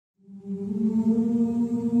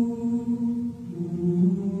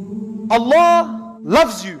Allah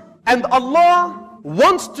loves you and Allah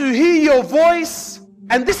wants to hear your voice,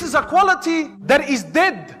 and this is a quality that is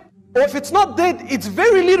dead, or if it's not dead, it's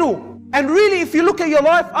very little. And really, if you look at your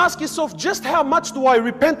life, ask yourself, just how much do I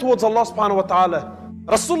repent towards Allah subhanahu wa ta'ala?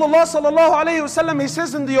 Rasulullah sallallahu alayhi wasallam, he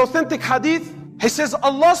says in the authentic hadith, he says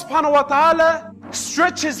Allah subhanahu wa ta'ala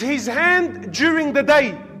stretches his hand during the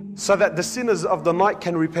day so that the sinners of the night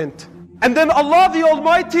can repent. And then Allah the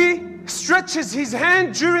Almighty stretches his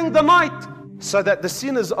hand during the night so that the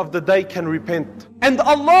sinners of the day can repent. And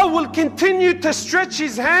Allah will continue to stretch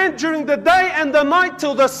his hand during the day and the night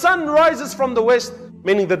till the sun rises from the west,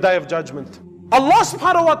 meaning the day of judgment. Allah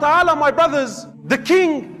subhanahu wa ta'ala, my brothers, the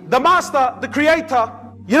King, the Master, the Creator,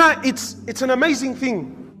 you know, it's an amazing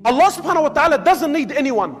thing. Allah subhanahu wa ta'ala doesn't need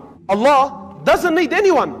anyone. Allah doesn't need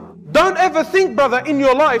anyone. Don't ever think, brother, in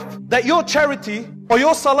your life that your charity or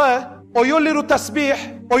your salah or your little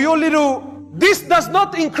tasbih or your little, this does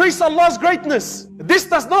not increase Allah's greatness. This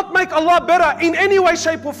does not make Allah better in any way,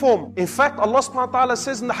 shape or form. In fact, Allah subhanahu wa ta'ala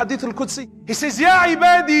says in the Hadith al-Qudsi, He says, Ya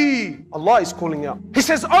ibadi. Allah is calling out. He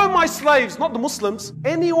says, oh my slaves, not the Muslims,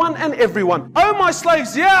 anyone and everyone. Oh my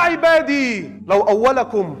slaves, Ya ibadi. Law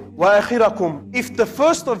awwalakum wa akhirakum. If the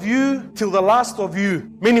first of you till the last of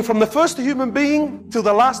you, meaning from the first human being till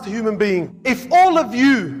the last human being. If all of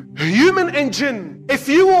you, human and jinn, if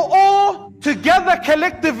you were all together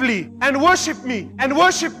collectively and worship me and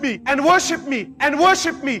worship me and worship me and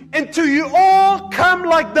worship me until you all come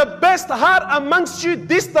like the best heart amongst you,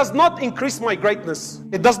 this does not increase my greatness.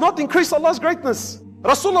 It does not increase Allah's greatness.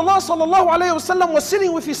 Rasulullah sallallahu alayhi wasallam was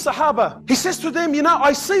sitting with his Sahaba. He says to them, you know,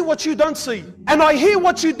 I see what you don't see and I hear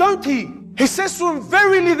what you don't hear. He says to them,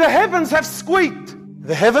 verily the heavens have squeaked.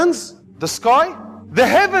 The heavens, the sky, the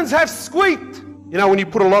heavens have squeaked. You know, when you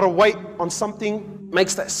put a lot of weight on something,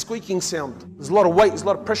 makes that squeaking sound. There's a lot of weight, there's a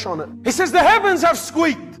lot of pressure on it. He says the heavens have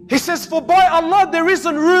squeaked. He says, for by Allah there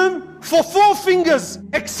isn't room for 4 fingers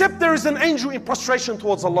except there is an angel in prostration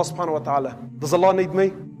towards Allah subhanahu wa ta'ala. Does Allah need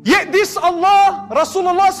me? Yet this Allah,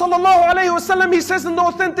 Rasulullah sallallahu alayhi wasallam, he says in the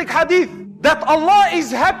authentic hadith that Allah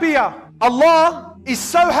is happier. Allah is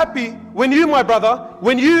so happy when you, my brother,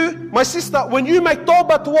 when you, my sister, when you make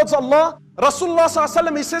tawbah towards Allah. Rasulullah sallallahu alayhi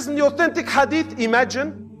wasallam, he says in the authentic hadith,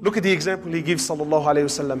 imagine, look at the example he gives sallallahu alayhi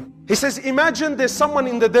wasallam. He says, imagine there's someone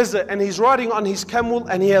in the desert and he's riding on his camel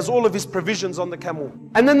and he has all of his provisions on the camel.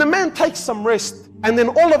 And then the man takes some rest and then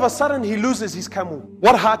all of a sudden he loses his camel.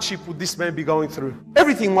 What hardship would this man be going through?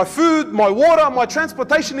 Everything, my food, my water, my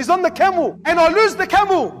transportation is on the camel and I lose the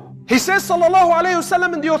camel. He says sallallahu alayhi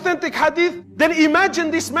wasallam in the authentic hadith, then imagine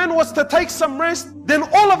this man was to take some rest, then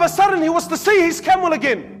all of a sudden he was to see his camel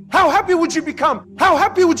again. How happy would you become? How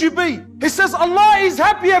happy would you be? He says, Allah is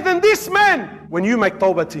happier than this man when you make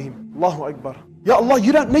tawbah to him. Allahu Akbar. Ya Allah,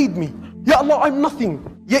 you don't need me. Ya Allah, I'm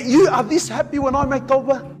nothing. Yet you are this happy when I make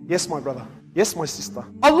tawbah? Yes, my brother. Yes, my sister.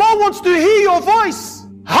 Allah wants to hear your voice.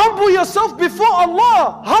 Humble yourself before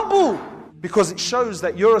Allah. Humble. Because it shows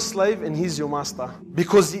that you're a slave and He's your master.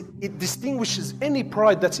 Because it distinguishes any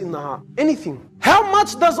pride that's in the heart. Anything. How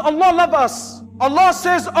much does Allah love us? Allah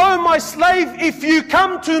says, oh my slave, if you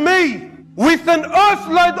come to me with an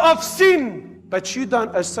earthload of sin, but you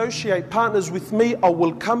don't associate partners with me, I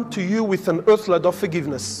will come to you with an earthload of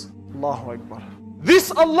forgiveness. Allahu Akbar. This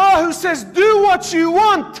Allah who says, do what you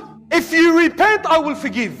want. If you repent, I will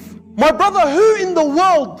forgive. My brother, who in the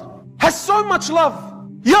world has so much love?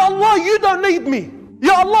 Ya Allah, you don't need me.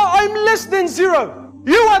 Ya Allah, I'm less than zero.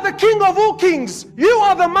 You are the King of all kings. You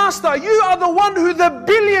are the Master. You are the one who the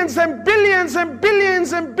billions and billions and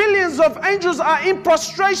billions and billions of angels are in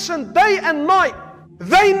prostration day and night.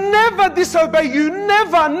 They never disobey you.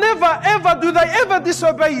 Never, never, ever do they ever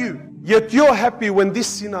disobey you. Yet you're happy when this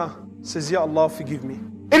sinner says, Ya Allah, forgive me.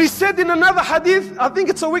 It is said in another hadith, I think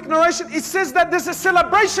it's a weak narration, it says that there's a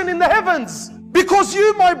celebration in the heavens because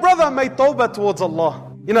you, my brother, made tawbah towards Allah.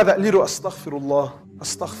 You know that little astaghfirullah,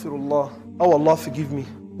 astaghfirullah. Oh Allah, forgive me.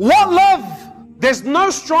 What love? There's no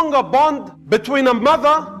stronger bond between a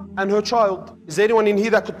mother and her child. Is there anyone in here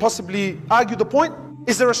that could possibly argue the point?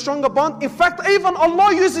 Is there a stronger bond? In fact, even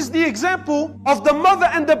Allah uses the example of the mother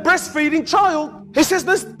and the breastfeeding child. He says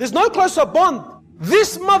there's no closer bond.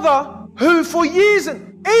 This mother who for years,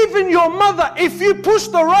 and even your mother, if you push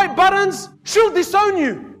the right buttons, she'll disown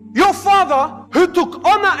you. Your father, who took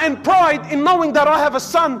honor and pride in knowing that I have a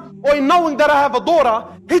son or in knowing that I have a daughter,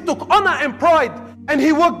 he took honor and pride and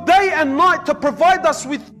he worked day and night to provide us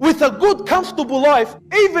with a good, comfortable life.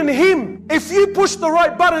 Even him, if you push the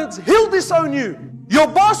right buttons, he'll disown you. Your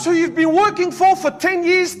boss who you've been working for 10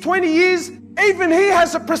 years, 20 years, even he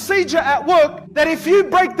has a procedure at work that if you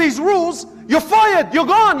break these rules, you're fired, you're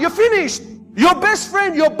gone, you're finished. Your best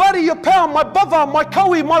friend, your buddy, your pal, my brother, my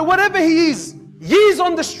kawi, my whatever he is. Years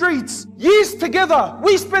on the streets, years together.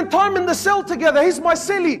 We spend time in the cell together. He's my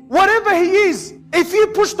cellie. Whatever he is, if you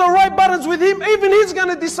push the right buttons with him, even he's going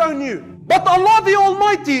to disown you. But Allah the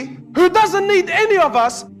Almighty, who doesn't need any of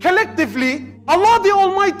us collectively, Allah the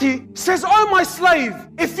Almighty says, oh my slave,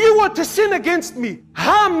 if you were to sin against me,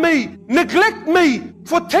 harm me, neglect me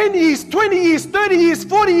for 10 years, 20 years, 30 years,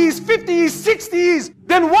 40 years, 50 years, 60 years,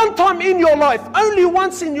 then one time in your life, only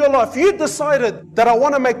once in your life, you decided that I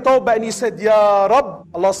want to make tawbah and you said, Ya Rabb,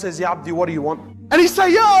 Allah says, Ya Abdi, what do you want? And he said,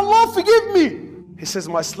 Ya Allah, forgive me. He says,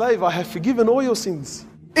 my slave, I have forgiven all your sins.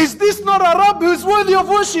 Is this not a Rabb who's worthy of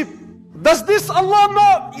worship? Does this Allah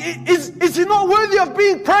not, is he not worthy of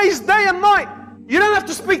being praised day and night? You don't have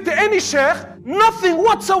to speak to any sheikh, nothing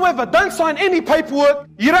whatsoever. Don't sign any paperwork.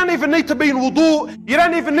 You don't even need to be in wudu. You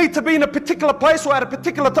don't even need to be in a particular place or at a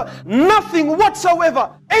particular time. Nothing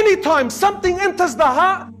whatsoever. Anytime something enters the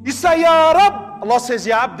heart, you say, Ya Rabb. Allah says,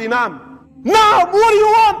 Ya Abdi, Naam. Naam, what do you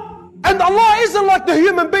want? And Allah isn't like the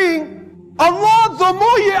human being. Allah, the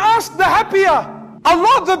more you ask, the happier.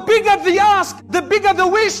 Allah, the bigger the ask, the bigger the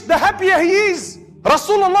wish, the happier He is.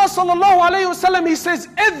 Rasulullah sallallahu alayhi wasallam, he says,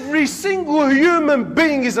 every single human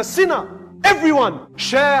being is a sinner. Everyone,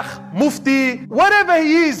 sheikh, mufti, whatever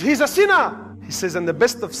he is, he's a sinner. He says, and the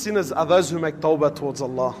best of sinners are those who make tawbah towards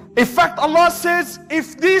Allah. In fact, Allah says,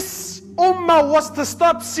 if this ummah was to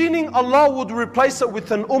stop sinning, Allah would replace it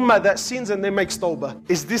with an ummah that sins and then makes tawbah.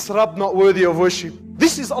 Is this Rabb not worthy of worship?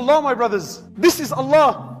 This is Allah, my brothers. This is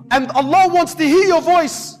Allah. And Allah wants to hear your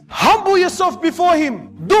voice. Humble yourself before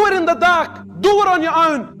Him. Do it in the dark. Do it on your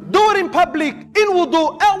own. Do it in public. In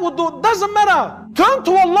wudu, out wudu. Doesn't matter. Turn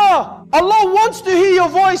to Allah. Allah wants to hear your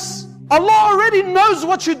voice. Allah already knows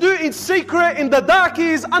what you do in secret, in the dark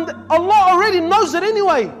is, and Allah already knows it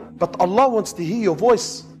anyway. But Allah wants to hear your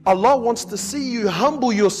voice. Allah wants to see you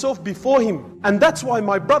humble yourself before Him. And that's why,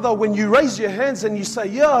 my brother, when you raise your hands and you say,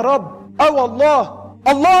 Ya Rabb, oh Allah,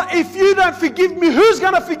 Allah, if you don't forgive me, who's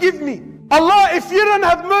going to forgive me? Allah, if you don't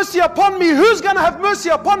have mercy upon me, who's going to have mercy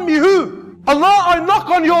upon me? Who? Allah, I knock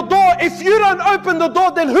on your door. If you don't open the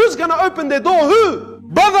door, then who's going to open the door? Who?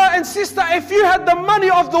 Brother and sister, if you had the money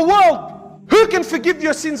of the world, who can forgive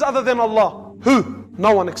your sins other than Allah? Who?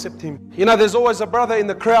 No one except Him. You know, there's always a brother in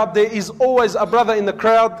the crowd. There is always a brother in the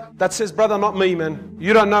crowd that says, brother, not me, man.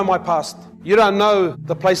 You don't know my past. You don't know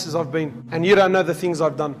the places I've been, and you don't know the things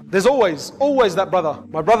I've done. There's always that brother.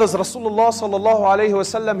 My brothers, Rasulullah sallallahu alayhi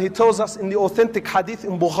wasallam, he tells us in the authentic hadith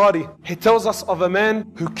in Bukhari, he tells us of a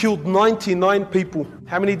man who killed 99 people.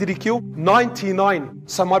 How many did he kill? 99.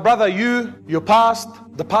 So my brother, your past,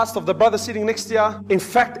 the past of the brother sitting next to you, in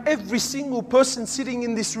fact, every single person sitting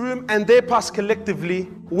in this room and their past collectively,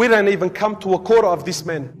 we don't even come to a quarter of this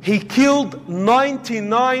man. He killed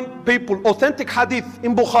 99 people. Authentic hadith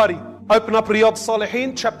in Bukhari. Open up Riyadh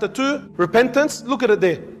Salihin, chapter 2, repentance, look at it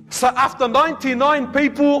there. So after 99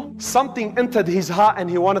 people, something entered his heart and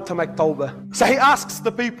he wanted to make tawbah. So he asks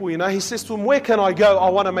the people, he says to them, where can I go? I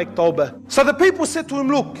want to make tawbah. So the people said to him,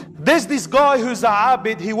 look, there's this guy who's a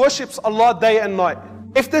abid, he worships Allah day and night.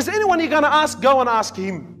 If there's anyone you're going to ask, go and ask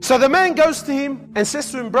him. So the man goes to him and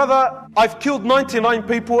says to him, brother, I've killed 99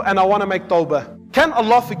 people and I want to make tawbah. Can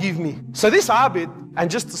Allah forgive me? So this abid, and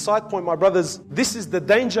just a side point, my brothers, this is the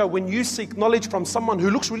danger when you seek knowledge from someone who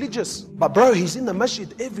looks religious. But bro, he's in the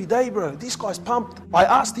masjid every day, bro. This guy's pumped. I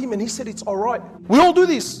asked him and he said it's alright. We all do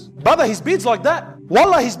this. Brother, his beard's like that.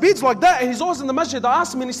 Wallah, his beard's like that and he's always in the masjid. I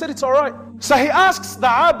asked him and he said it's alright. So he asks the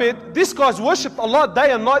abid, this guy's worshipped Allah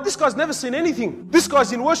day and night. This guy's never seen anything. This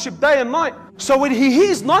guy's in worship day and night. So when he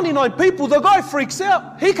hears 99 people, the guy freaks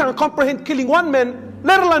out. He can't comprehend killing one man,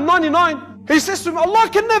 let alone 99. He says to him, Allah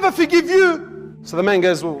can never forgive you. So the man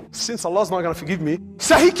goes, well, since Allah's not going to forgive me,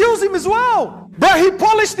 so he kills him as well. But he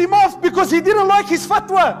polished him off because he didn't like his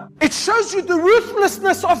fatwa. It shows you the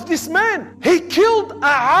ruthlessness of this man. He killed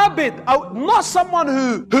a abid, not someone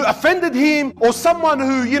who offended him, or someone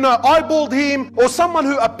who, eyeballed him, or someone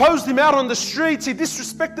who opposed him out on the streets. He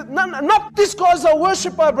disrespected, not this guy's a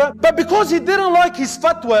worshipper, bro. But because he didn't like his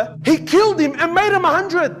fatwa, he killed him and made him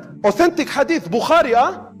 100. Authentic hadith, Bukhari,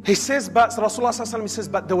 He says, but Rasulullah says,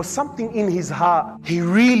 but there was something in his heart. He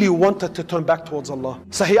really wanted to turn back towards Allah.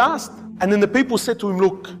 So he asked, and then the people said to him,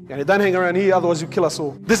 look, don't hang around here, otherwise you kill us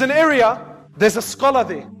all. There's an area, there's a scholar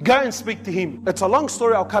there. Go and speak to him. It's a long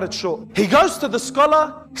story, I'll cut it short. He goes to the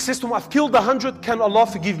scholar, he says to him, I've killed 100, can Allah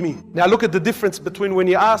forgive me? Now look at the difference between when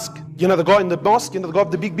you ask, the guy in the mosque, the guy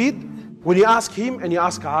of the big beard. When you ask him and you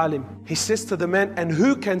ask a alim, he says to the man, and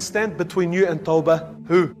who can stand between you and tawbah?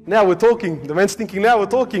 Who? Now we're talking. The man's thinking, now we're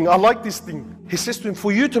talking. I like this thing. He says to him,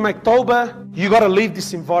 for you to make tawbah, you got to leave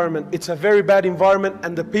this environment. It's a very bad environment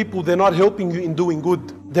and the people, they're not helping you in doing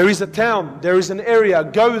good. There is a town, there is an area,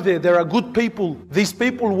 go there, there are good people. These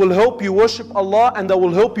people will help you worship Allah and they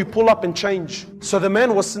will help you pull up and change. So the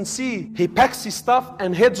man was sincere. He packs his stuff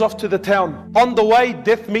and heads off to the town. On the way,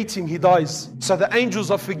 death meets him, he dies. So the angels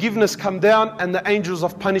of forgiveness come down and the angels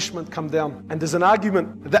of punishment come down. And there's an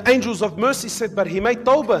argument. The angels of mercy said, but he made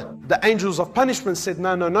tawbah. The angels of punishment said,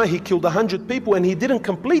 no, he killed 100 people and he didn't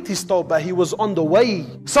complete his tawbah, he was on the way.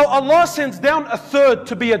 So Allah sends down a third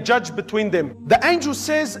to be a judge between them. The angel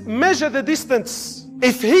says, measure the distance.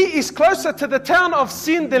 If he is closer to the town of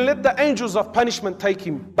sin, then let the angels of punishment take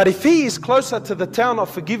him. But if he is closer to the town of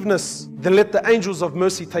forgiveness, then let the angels of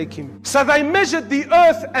mercy take him. So they measured the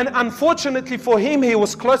earth, and unfortunately for him, he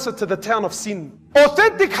was closer to the town of sin.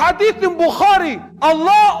 Authentic hadith in Bukhari,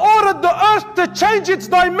 Allah ordered the earth to change its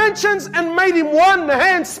dimensions and made him one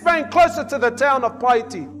hand span closer to the town of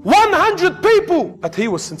piety. 100 people! But he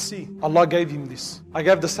was sincere. Allah gave him this. I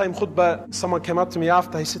gave the same khutbah. Someone came up to me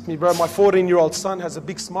after. He said to me, bro, my 14-year-old son has a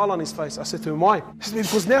big smile on his face. I said to him, why? He said,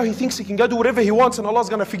 because now he thinks he can go do whatever he wants and Allah's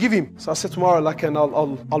going to forgive him. So I said tomorrow,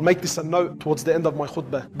 I'll make this a note towards the end of my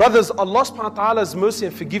khutbah. Brothers, Allah subhanahu wa ta'ala's mercy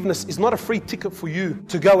and forgiveness is not a free ticket for you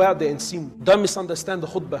to go out there and sin. Don't misunderstand the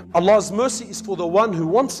khutbah. Allah's mercy is for the one who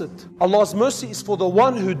wants it. Allah's mercy is for the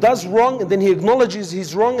one who does wrong and then he acknowledges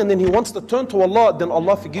his wrong and then he wants to turn to Allah, then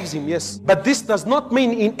Allah forgives him, yes. But this does not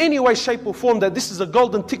mean in any way, shape or form that this is a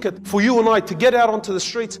golden ticket for you and I to get out onto the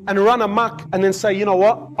streets and run amok and then say, you know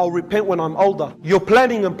what, I'll repent when I'm older. You're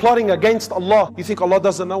planning and plotting against Allah. You think Allah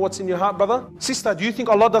doesn't know what's in your heart, brother? Sister, do you think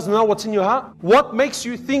Allah doesn't know what's in your heart? What makes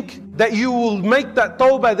you think that you will make that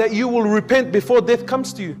tawbah, that you will repent before death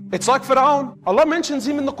comes to you? It's like Fir'aun. Allah mentions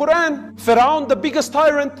him in the Quran. Fir'aun, the biggest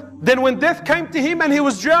tyrant. Then when death came to him and he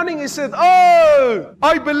was drowning, he said, oh,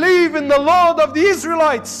 I believe in the Lord of the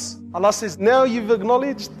Israelites. Allah says, now you've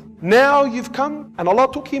acknowledged. Now you've come, and Allah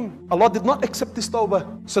took him. Allah did not accept this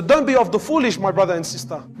tawbah. So don't be of the foolish, my brother and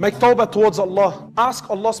sister. Make tawbah towards Allah. Ask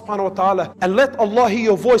Allah subhanahu wa ta'ala and let Allah hear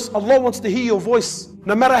your voice. Allah wants to hear your voice.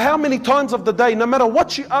 No matter how many times of the day, no matter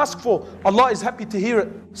what you ask for, Allah is happy to hear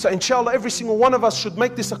it. So inshallah, every single one of us should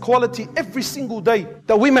make this a quality every single day,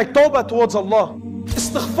 that we make tawbah towards Allah.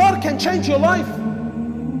 Istighfar can change your life.